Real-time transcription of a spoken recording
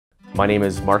My name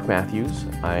is Mark Matthews.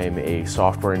 I'm a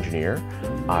software engineer.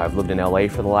 I've lived in LA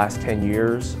for the last 10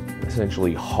 years,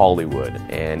 essentially Hollywood,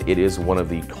 and it is one of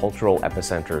the cultural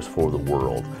epicenters for the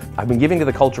world. I've been giving to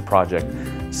the Culture Project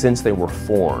since they were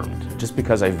formed, just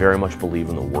because I very much believe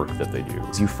in the work that they do.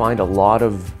 You find a lot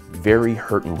of very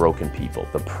hurt and broken people,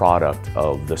 the product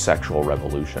of the sexual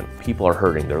revolution. People are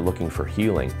hurting, they're looking for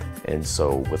healing, and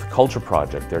so with the Culture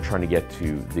Project, they're trying to get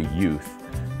to the youth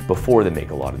before they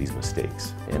make a lot of these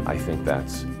mistakes. And I think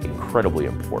that's incredibly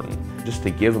important, just to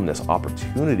give them this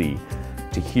opportunity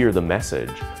to hear the message.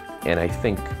 And I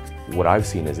think what I've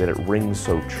seen is that it rings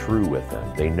so true with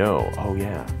them. They know, oh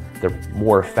yeah, they're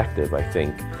more effective, I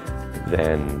think,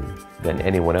 than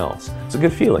anyone else. It's a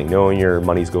good feeling knowing your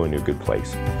money's going to a good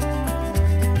place.